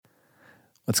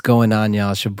What's going on,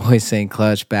 y'all? It's your boy Saint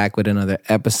Clutch back with another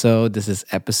episode. This is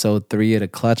episode 3 of the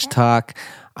Clutch Talk.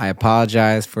 I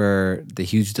apologize for the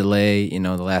huge delay. The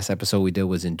last episode we did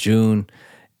was in June,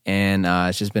 and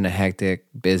it's just been a hectic,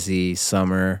 busy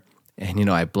summer. And,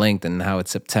 I blinked, and now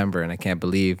it's September, and I can't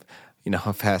believe,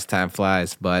 how fast time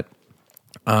flies. But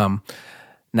now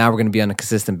we're going to be on a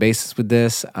consistent basis with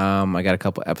this. I got a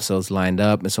couple episodes lined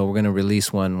up, and so we're going to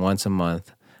release one once a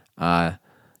month.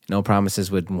 No promises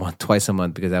with twice a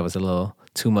month because that was a little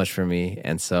too much for me.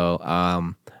 And so,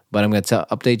 but I'm going to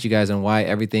update you guys on why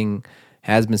everything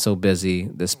has been so busy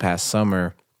this past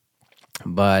summer.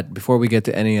 But before we get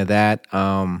to any of that,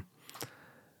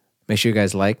 make sure you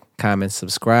guys like, comment,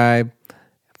 subscribe,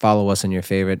 follow us on your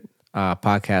favorite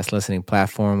podcast listening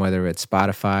platform, whether it's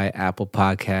Spotify, Apple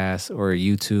Podcasts, or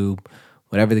YouTube,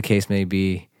 whatever the case may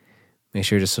be. Make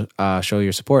sure to show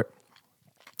your support.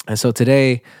 And so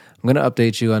today, I'm going to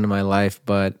update you on my life,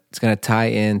 but it's going to tie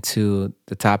into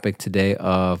the topic today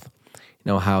of,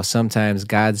 how sometimes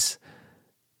the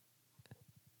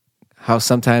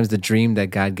dream that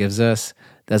God gives us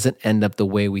doesn't end up the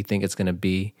way we think it's going to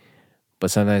be, but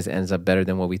sometimes it ends up better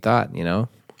than what we thought,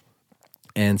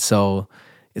 And so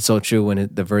it's so true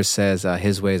when the verse says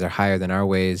his ways are higher than our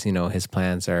ways, his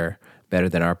plans are better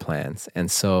than our plans. And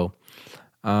so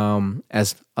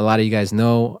as a lot of you guys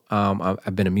know,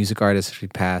 I've been a music artist for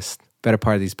the better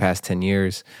part of these past 10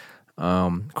 years,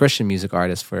 Christian music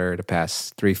artist for the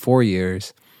past 3-4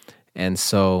 years. And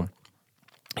so,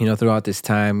 throughout this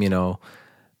time,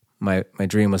 my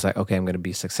dream was like, okay, I'm going to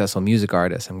be a successful music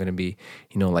artist. I'm going to be,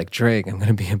 like Drake. I'm going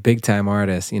to be a big time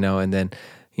artist, and then,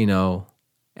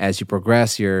 as you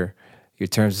progress, your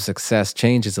terms of success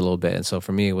changes a little bit. And so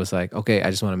for me, it was like, okay,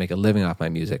 I just want to make a living off my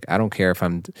music. I don't care if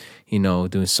I'm,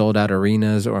 doing sold out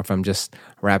arenas or if I'm just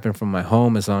rapping from my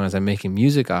home, as long as I'm making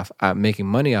making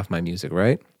money off my music,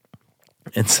 right?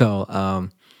 And so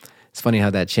it's funny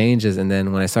how that changes. And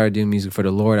then when I started doing music for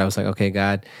the Lord, I was like, okay,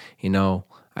 God,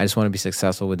 I just want to be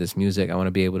successful with this music. I want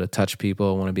to be able to touch people.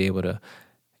 I want to be able to,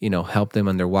 help them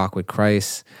on their walk with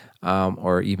Christ,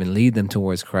 or even lead them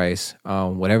towards Christ,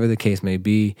 whatever the case may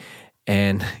be.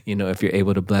 And, if you're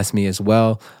able to bless me as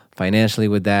well financially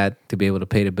with that, to be able to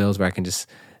pay the bills where I can this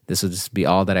will just be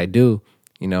all that I do,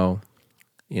 I'll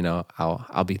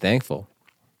be thankful.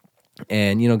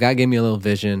 And, God gave me a little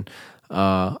vision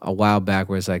a while back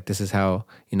where it's like, this is how,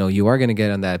 you are going to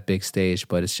get on that big stage,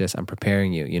 but it's just, I'm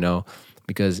preparing you,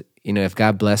 because, if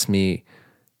God blessed me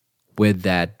with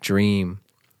that dream,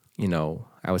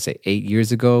 I would say 8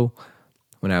 years ago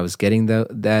when I was getting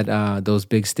those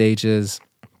big stages,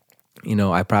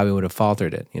 I probably would have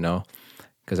faltered it,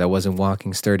 because I wasn't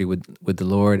walking sturdy with the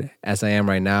Lord as I am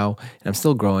right now. And I'm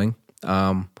still growing.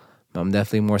 I'm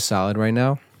definitely more solid right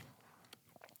now.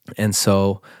 And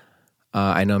so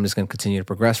I know I'm just going to continue to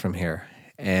progress from here.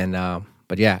 And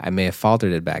but yeah, I may have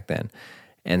faltered it back then.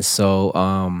 And so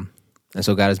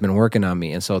God has been working on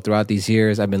me. And so throughout these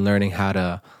years, I've been learning how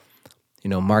to,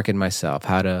 market myself,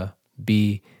 how to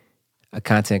be a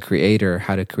content creator,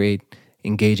 how to create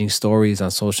engaging stories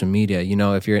on social media.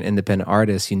 If you're an independent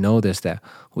artist, that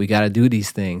we got to do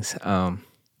these things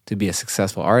to be a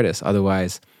successful artist.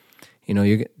 Otherwise,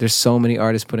 there's so many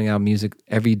artists putting out music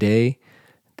every day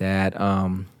that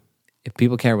if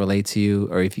people can't relate to you,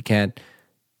 or if you can't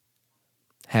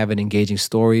have an engaging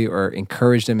story or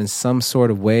encourage them in some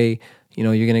sort of way,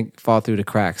 you're going to fall through the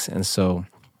cracks. And so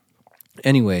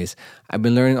anyways, I've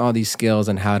been learning all these skills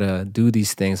on how to do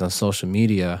these things on social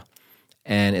media.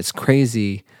 And it's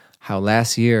crazy how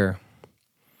last year,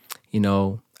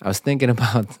 I was thinking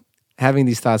about having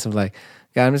these thoughts of like,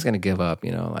 God, I'm just going to give up,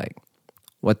 like,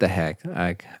 what the heck?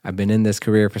 I've been in this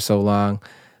career for so long,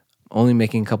 only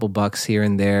making a couple bucks here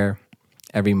and there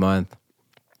every month,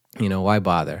 why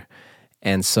bother?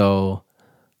 And so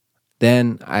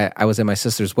then I was at my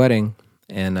sister's wedding,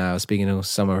 and I was speaking to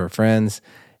some of her friends,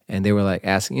 and they were like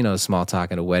asking, small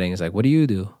talk at a wedding. It's like, what do you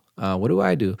do? What do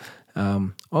I do?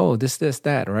 This,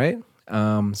 that, right?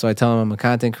 So I tell them I'm a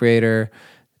content creator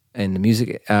in the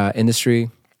music industry,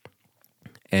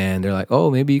 and they're like,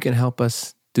 oh, maybe you can help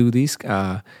us do these,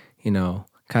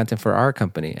 content for our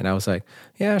company. And I was like,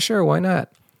 yeah, sure, why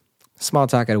not? Small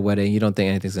talk at a wedding, you don't think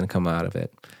anything's going to come out of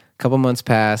it. A couple months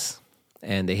pass,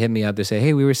 and they hit me up. They say,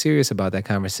 hey, we were serious about that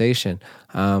conversation.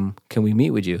 Can we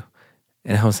meet with you?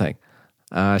 And I was like,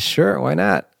 sure, why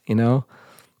not?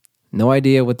 No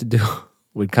idea what to do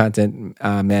with content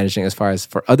managing as far as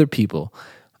for other people.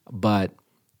 But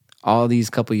all these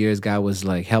couple years, God was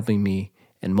like helping me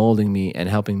and molding me and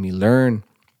helping me learn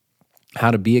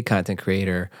how to be a content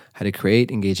creator, how to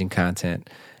create engaging content,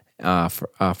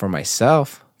 for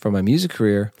myself, for my music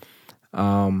career.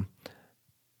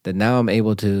 that now I'm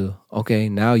able to, okay,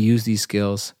 now use these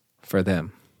skills for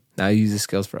them. Now use these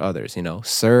skills for others,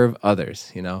 serve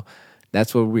others,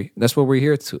 that's what we're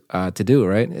here to do,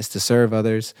 right? Is to serve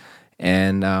others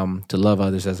and to love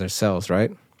others as ourselves,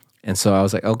 right? And so I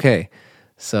was like, okay.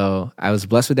 So I was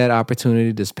blessed with that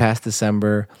opportunity this past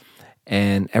December,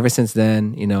 and ever since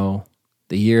then,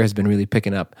 the year has been really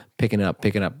picking up, picking up,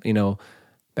 picking up.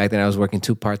 Back then I was working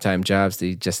 2 part-time jobs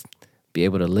to just be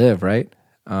able to live, right?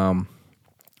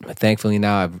 But thankfully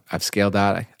now I've scaled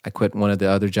out. I quit one of the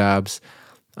other jobs.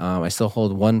 I still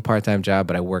hold 1 part-time job,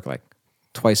 but I work like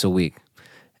twice a week.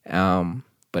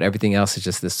 But everything else is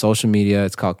just this social media.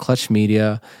 It's called Clutch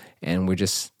Media, and we're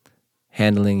just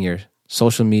handling your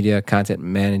social media, content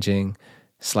managing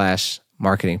 /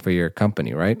 marketing for your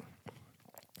company, right?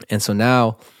 And so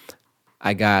now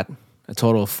I got a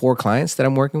total of 4 clients that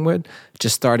I'm working with,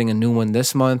 just starting a new one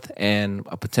this month and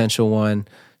a potential one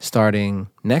starting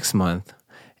next month.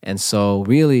 And so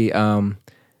really,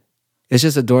 it's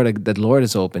just a door that the Lord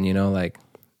has opened, like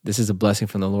this is a blessing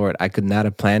from the Lord. I could not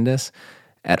have planned this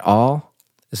at all.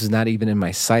 This was not even in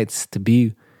my sights to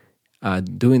be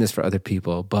doing this for other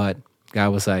people. But God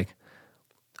was like,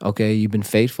 okay, you've been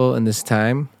faithful in this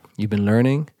time. You've been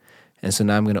learning. And so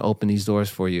now I'm going to open these doors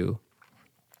for you.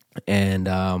 And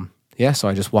so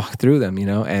I just walked through them,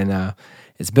 and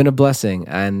it's been a blessing.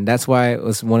 And that's why it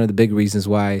was one of the big reasons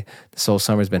why this whole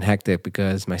summer's been hectic,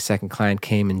 because my second client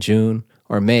came in June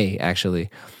or May, actually.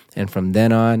 And from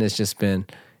then on, it's just been,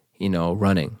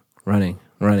 running,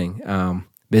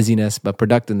 busyness, but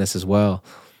productiveness as well.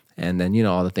 And then,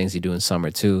 all the things you do in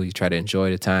summer too. You try to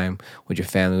enjoy the time with your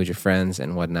family, with your friends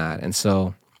and whatnot. And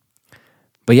so,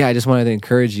 but yeah, I just wanted to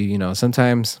encourage you,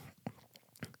 sometimes,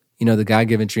 the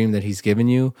God-given dream that he's given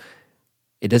you,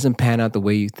 it doesn't pan out the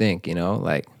way you think,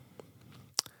 like,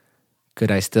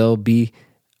 could I still be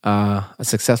a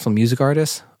successful music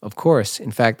artist? Of course.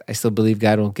 In fact, I still believe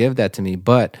God will give that to me.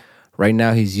 But right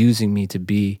now he's using me to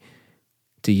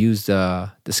use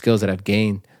the skills that I've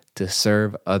gained to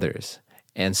serve others.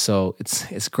 And so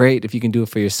it's great if you can do it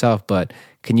for yourself, but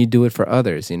can you do it for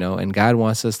others, And God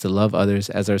wants us to love others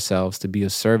as ourselves, to be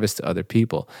of service to other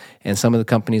people. And some of the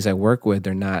companies I work with,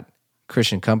 they're not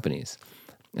Christian companies.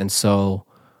 And so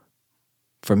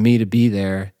for me to be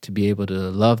there, to be able to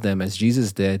love them as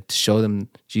Jesus did, to show them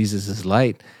Jesus'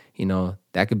 light,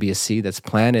 that could be a seed that's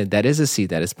planted. That is a seed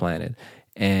that is planted.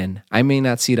 And I may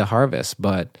not see the harvest,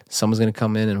 but someone's going to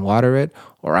come in and water it,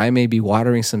 or I may be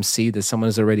watering some seed that someone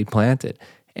has already planted.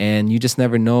 And you just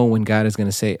never know when God is going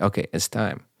to say, okay, it's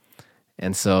time.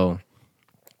 And so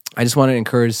I just want to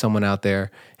encourage someone out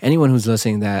there, anyone who's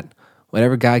listening, that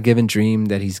whatever God-given dream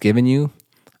that he's given you,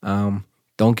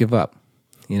 don't give up.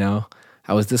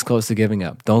 I was this close to giving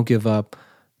up. Don't give up,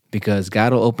 because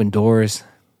God will open doors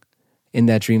in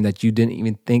that dream that you didn't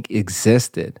even think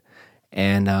existed.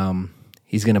 And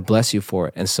he's going to bless you for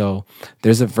it. And so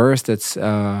there's a verse that's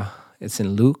it's in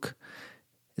Luke.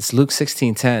 It's Luke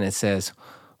 16:10. It says,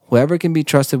 whoever can be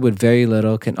trusted with very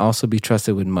little can also be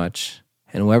trusted with much.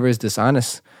 And whoever is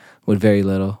dishonest with very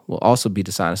little will also be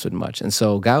dishonest with much. And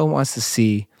so God wants to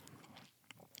see,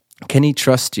 can he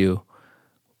trust you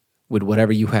with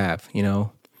whatever you have,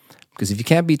 Because if you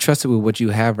can't be trusted with what you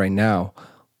have right now,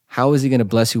 how is he going to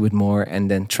bless you with more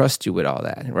and then trust you with all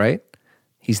that, right?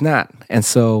 He's not. And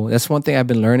so that's one thing I've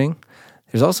been learning.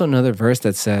 There's also another verse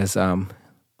that says,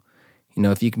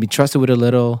 if you can be trusted with a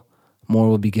little, more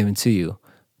will be given to you.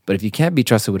 But if you can't be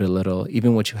trusted with a little,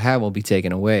 even what you have will be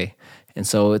taken away. And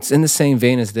so it's in the same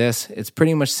vein as this. It's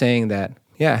pretty much saying that,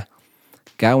 yeah,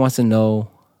 God wants to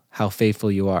know how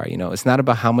faithful you are. It's not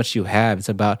about how much you have. It's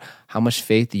about how much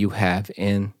faith you have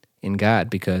in God,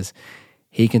 because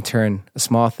he can turn a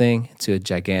small thing into a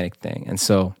gigantic thing. And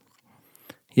so,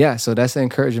 yeah, so that's the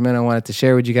encouragement I wanted to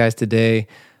share with you guys today.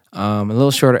 A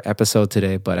little shorter episode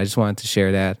today, but I just wanted to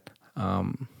share that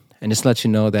and just let you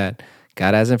know that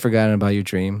God hasn't forgotten about your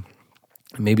dream.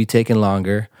 It may be taking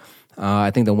longer.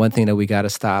 I think the one thing that we got to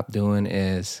stop doing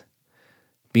is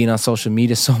being on social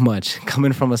media so much,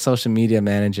 coming from a social media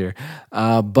manager.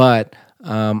 But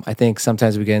I think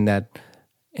sometimes we get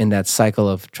in that cycle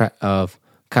of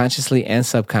consciously and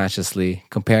subconsciously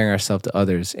comparing ourselves to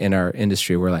others in our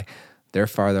industry. We're like, they're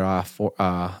farther off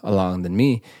along than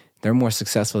me. They're more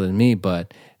successful than me,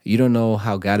 but you don't know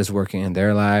how God is working in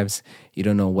their lives. You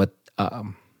don't know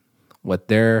what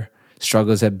their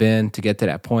struggles have been to get to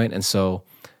that point. And so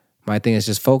my thing is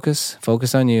just focus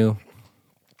on you,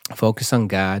 focus on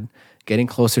God, getting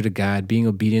closer to God, being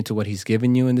obedient to what he's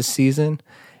given you in this season.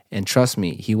 And trust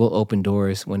me, he will open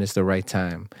doors when it's the right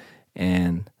time.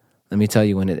 And let me tell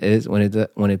you, when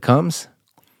it comes,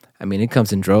 I mean, it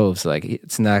comes in droves. Like,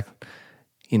 it's not,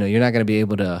 you're not going to be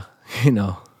able to,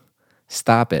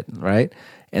 stop it, right?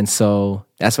 And so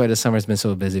that's why the summer's been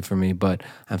so busy for me. But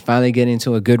I'm finally getting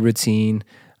into a good routine,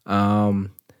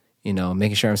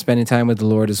 making sure I'm spending time with the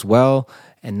Lord as well.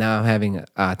 And now I'm having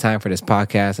time for this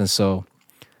podcast. And so,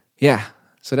 yeah,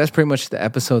 so that's pretty much the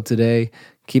episode today.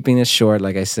 Keeping it short,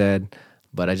 like I said,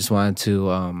 but I just wanted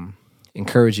to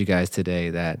encourage you guys today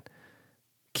that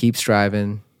keep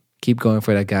striving, keep going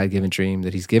for that God-given dream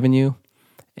that He's given you.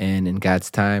 And in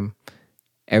God's time,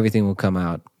 everything will come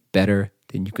out better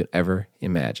than you could ever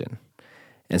imagine.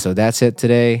 And so that's it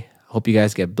today. Hope you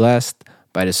guys get blessed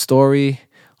by the story.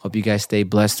 Hope you guys stay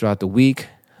blessed throughout the week,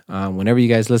 whenever you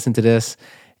guys listen to this.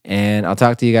 And I'll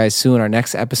talk to you guys soon. Our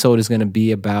next episode is going to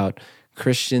be about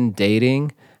Christian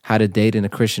dating, how to date in a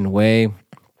Christian way,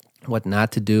 what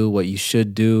not to do, what you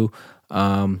should do,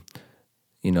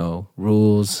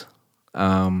 rules,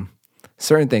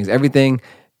 certain things, everything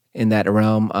in that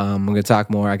realm. I'm going to talk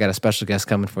more. I got a special guest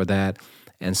coming for that.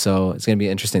 And so it's going to be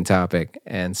an interesting topic.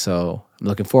 And so I'm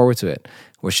looking forward to it.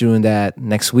 We're shooting that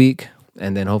next week,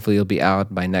 and then hopefully it'll be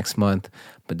out by next month.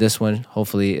 But this one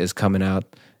hopefully is coming out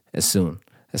as soon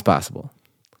as possible.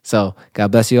 So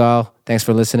God bless you all. Thanks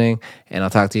for listening, and I'll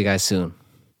talk to you guys soon.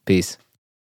 Peace.